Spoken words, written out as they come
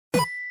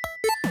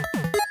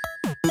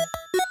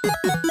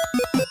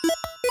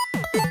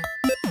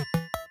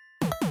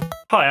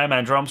Hi, I'm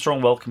Andrew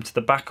Armstrong, welcome to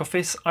the back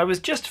office. I was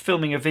just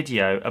filming a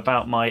video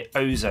about my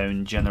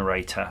ozone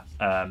generator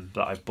that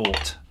I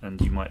bought, and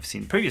you might have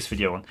seen the previous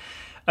video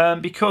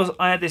on, because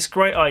I had this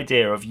great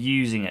idea of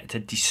using it to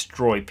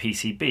destroy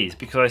PCBs,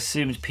 because I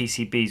assumed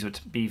PCBs would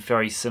be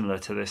very similar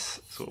to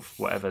this sort of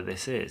whatever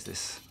this is,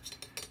 this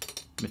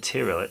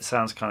material. It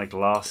sounds kind of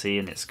glassy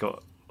and it's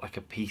got like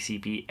a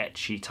PCB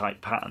etchy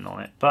type pattern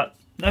on it, but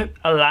no,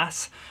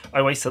 alas,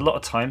 I wasted a lot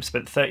of time,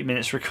 spent 30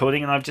 minutes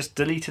recording, and I've just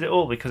deleted it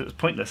all because it was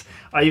pointless.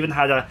 I even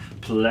had a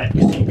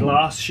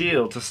plexiglass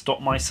shield to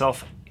stop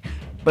myself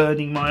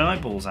burning my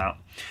eyeballs out.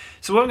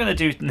 So what I'm going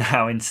to do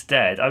now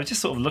instead, I was just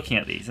sort of looking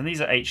at these, and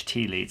these are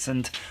HT leads,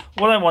 and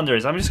what I wonder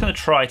is I'm just going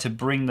to try to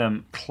bring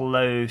them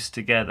close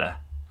together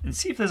and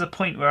see if there's a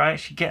point where I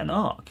actually get an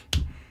arc.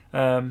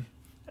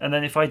 And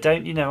then if I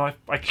don't, you know,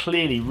 I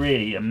clearly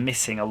really am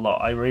missing a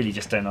lot. I really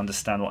just don't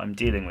understand what I'm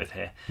dealing with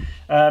here.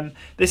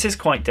 This is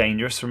quite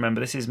dangerous. Remember,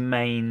 this is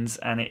mains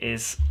and it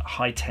is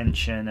high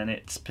tension and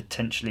it's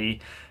potentially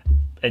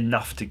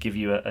enough to give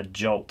you a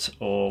jolt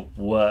or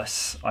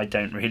worse. I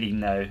don't really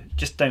know.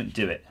 Just don't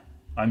do it.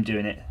 I'm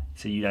doing it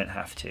so you don't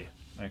have to,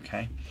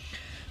 okay?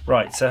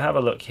 Right, so have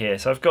a look here.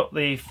 So I've got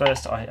the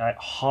first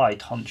high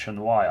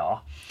tension wire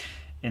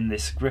in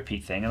this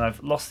grippy thing, and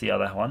I've lost the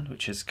other one,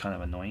 which is kind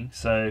of annoying.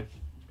 So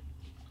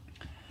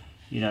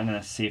you know, I'm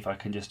going to see if I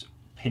can just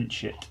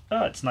pinch it.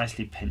 Oh, it's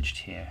nicely pinched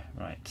here.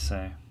 Right,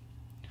 so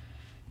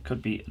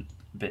could be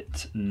a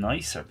bit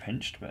nicer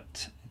pinched,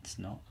 but it's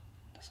not.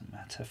 Doesn't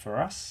matter for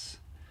us.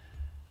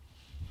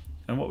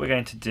 And what we're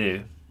going to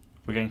do,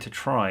 we're going to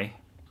try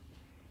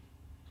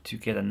to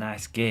get a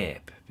nice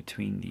gap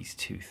between these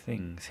two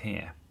things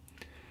here.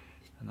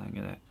 And I'm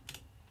going to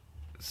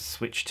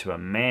switch to a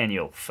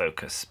manual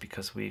focus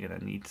because we're going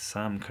to need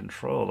some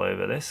control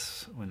over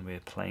this when we're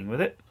playing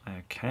with it.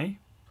 Okay.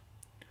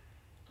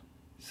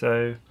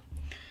 So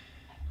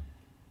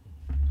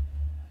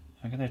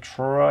I'm going to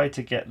try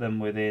to get them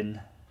within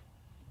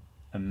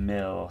a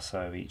mil or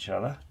so of each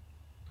other,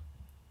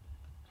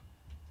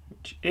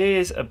 which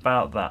is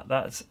about that.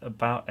 That's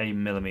about a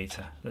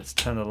millimeter. Let's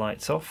turn the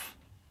lights off,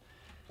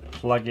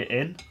 plug it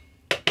in.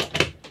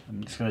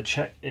 I'm just going to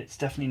check it's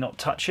definitely not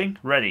touching.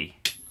 Ready.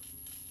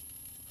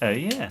 Oh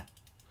yeah.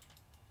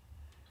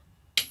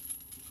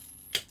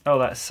 Oh,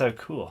 that's so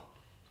cool.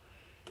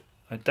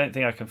 I don't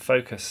think I can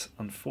focus,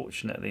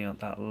 unfortunately, on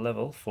that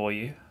level for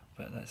you,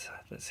 but let's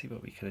see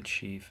what we can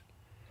achieve.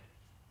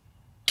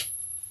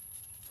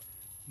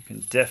 You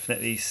can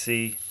definitely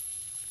see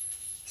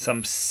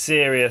some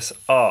serious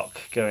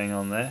arc going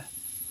on there.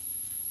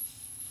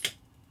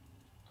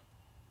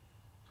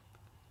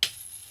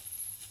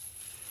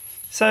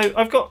 So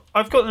I've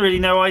got really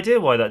no idea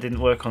why that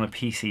didn't work on a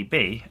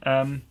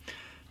PCB,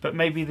 but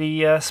maybe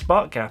the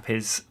spark gap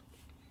is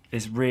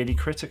really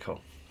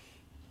critical.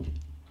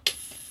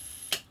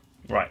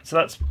 Right, so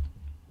that's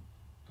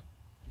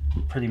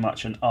pretty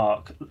much an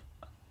arc.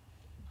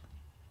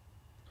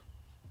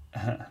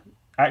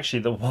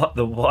 Actually,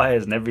 the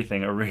wires and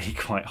everything are really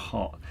quite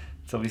hot.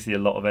 It's obviously a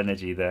lot of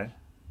energy there.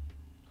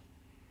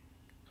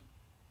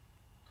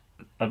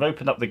 I've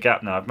opened up the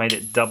gap now. I've made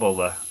it double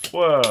the...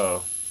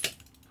 Whoa!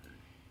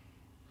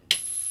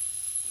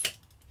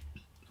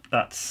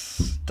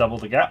 That's double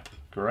the gap.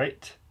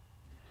 Great.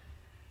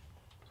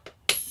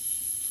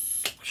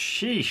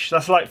 Sheesh,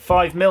 that's like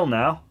 5 mil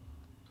now.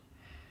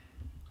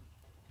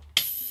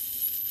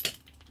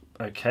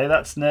 Okay,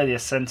 that's nearly a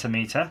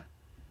centimetre.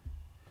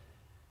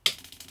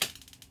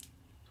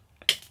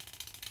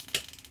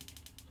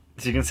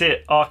 So you can see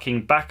it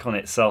arcing back on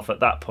itself at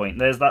that point.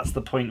 That's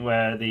the point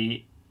where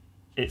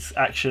it's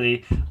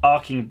actually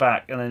arcing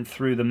back and then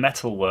through the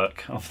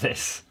metalwork of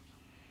this.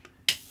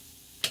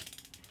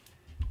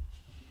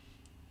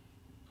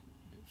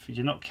 If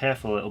you're not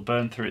careful, it'll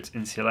burn through its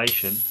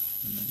insulation.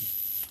 And then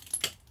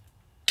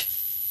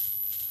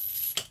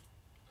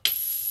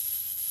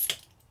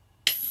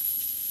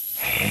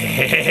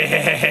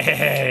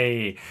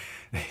hey,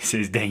 this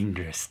is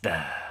dangerous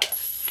stuff.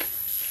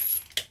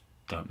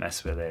 Don't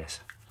mess with this.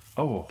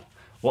 Oh,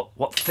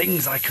 what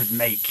things I could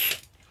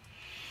make.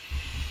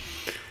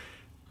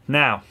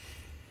 Now,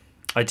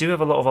 I do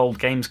have a lot of old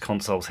games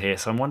consoles here,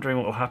 so I'm wondering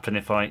what will happen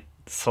if I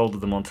solder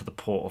them onto the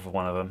port of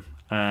one of them.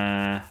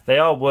 They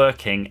are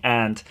working,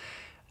 and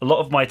a lot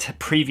of my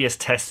previous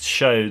tests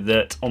show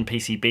that on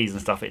PCBs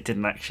and stuff it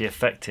didn't actually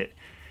affect it.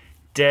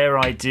 Dare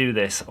I do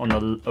this on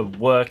a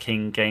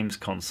working games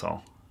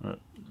console?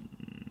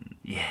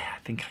 Yeah, I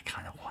think I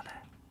kind of want to.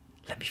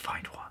 Let me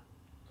find one.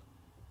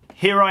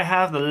 Here I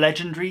have the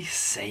legendary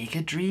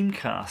SEGA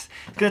Dreamcast.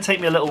 It's going to take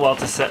me a little while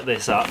to set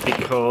this up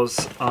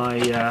because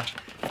I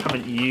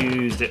haven't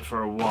used it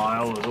for a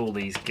while with all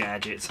these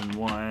gadgets and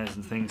wires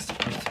and things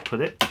to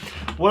put it.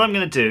 What I'm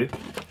going to do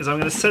is I'm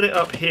going to set it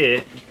up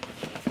here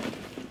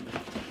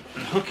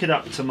and hook it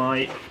up to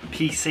my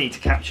PC to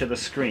capture the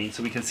screen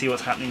so we can see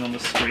what's happening on the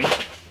screen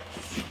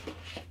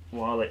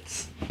while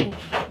it's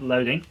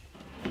loading.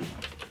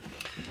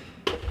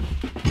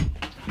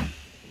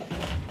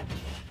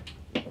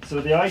 So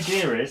the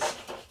idea is,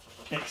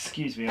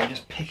 excuse me, I'm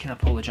just picking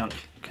up all the junk.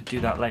 do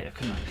that later,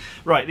 couldn't I?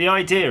 Right, the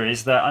idea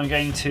is that I'm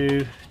going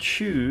to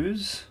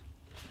choose...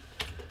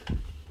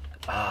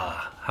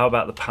 how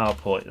about the power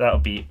port? That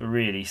would be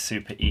really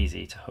super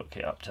easy to hook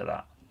it up to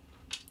that.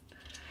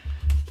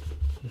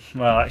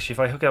 Well, actually, if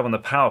I hook it up on the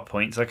power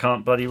points, I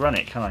can't bloody run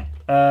it, can I?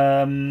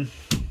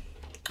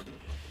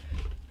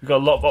 We've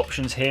got a lot of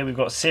options here. We've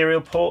got a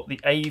serial port, the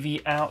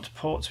AV out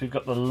ports. We've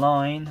got the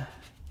line.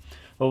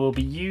 Well, we'll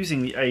be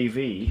using the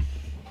AV.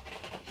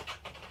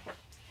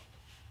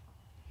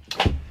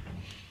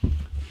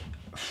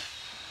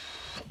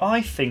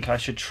 I think I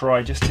should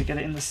try just to get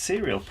it in the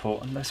serial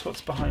port, unless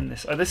what's behind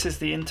this. Oh, this is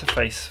the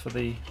interface for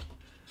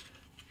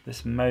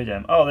this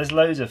modem. Oh, there's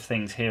loads of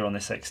things here on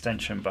this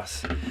extension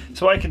bus.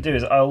 So what I can do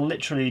is I'll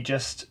literally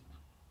just...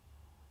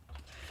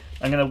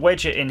 I'm going to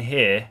wedge it in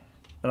here,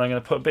 and I'm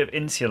going to put a bit of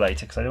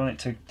insulator because I don't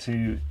want it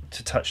to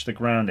touch the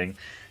grounding.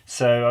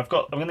 So I'm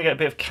going to get a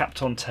bit of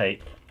capped on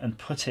tape and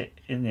put it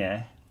in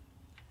there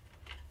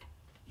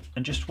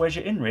and just wedge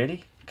it in,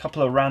 really. A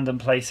couple of random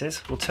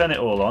places. We'll turn it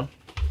all on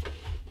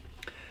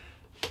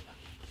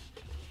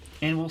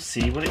and we'll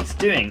see what it's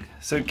doing.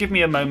 So give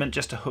me a moment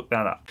just to hook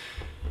that up.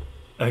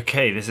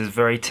 Okay, this is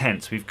very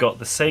tense. We've got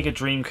the SEGA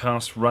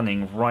Dreamcast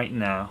running right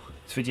now.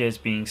 This video is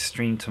being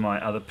streamed to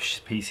my other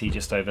PC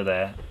just over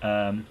there.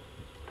 For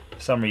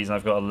some reason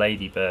I've got a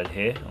ladybird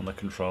here on the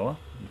controller,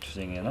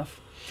 interesting enough.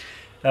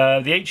 The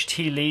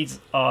HT leads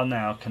are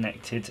now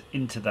connected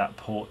into that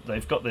port.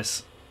 They've got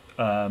this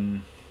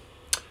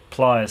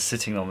pliers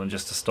sitting on them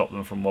just to stop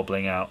them from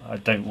wobbling out. I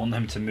don't want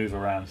them to move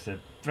around, so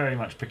they're very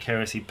much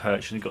precariously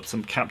perched, and they've got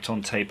some capped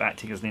on tape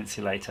acting as an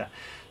insulator.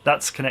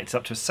 That's connected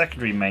up to a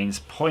secondary mains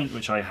point,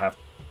 which I have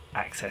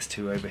access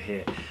to over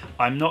here.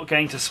 I'm not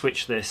going to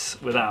switch this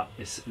without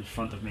this in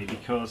front of me,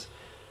 because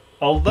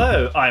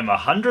although I'm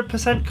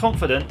 100%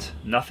 confident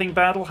nothing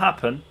bad will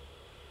happen,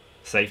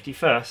 safety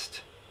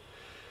first.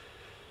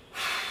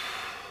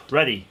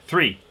 Ready,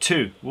 3,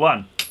 2,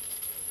 1.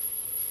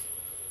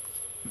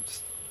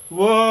 Oops.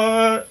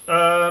 What?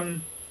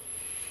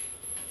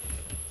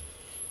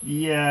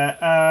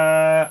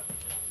 Yeah,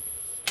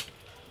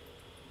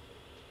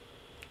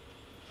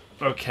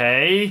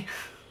 okay.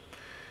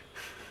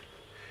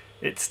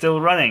 It's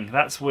still running.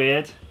 That's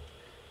weird.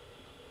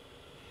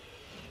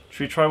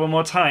 Should we try one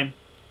more time?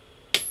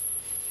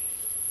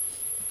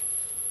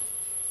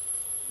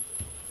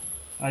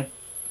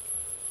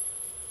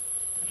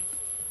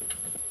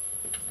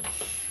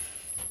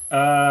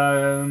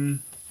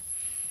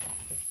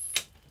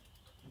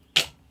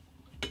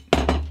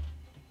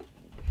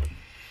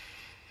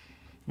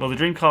 Well, the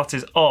Dreamcast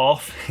is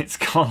off. It's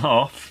gone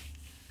off.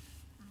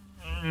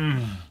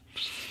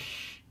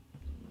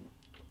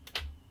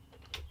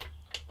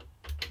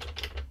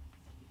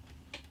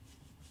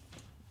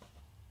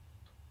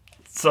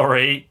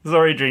 Sorry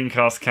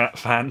Dreamcast cat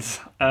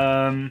fans.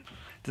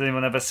 Does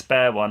anyone have a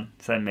spare one?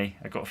 Send me.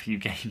 I've got a few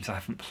games I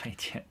haven't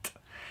played yet.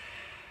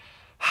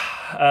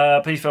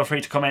 Please feel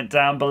free to comment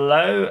down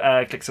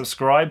below. Click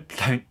subscribe.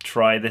 Don't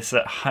try this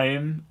at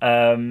home.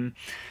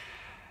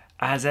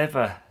 As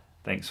ever,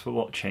 thanks for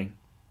watching.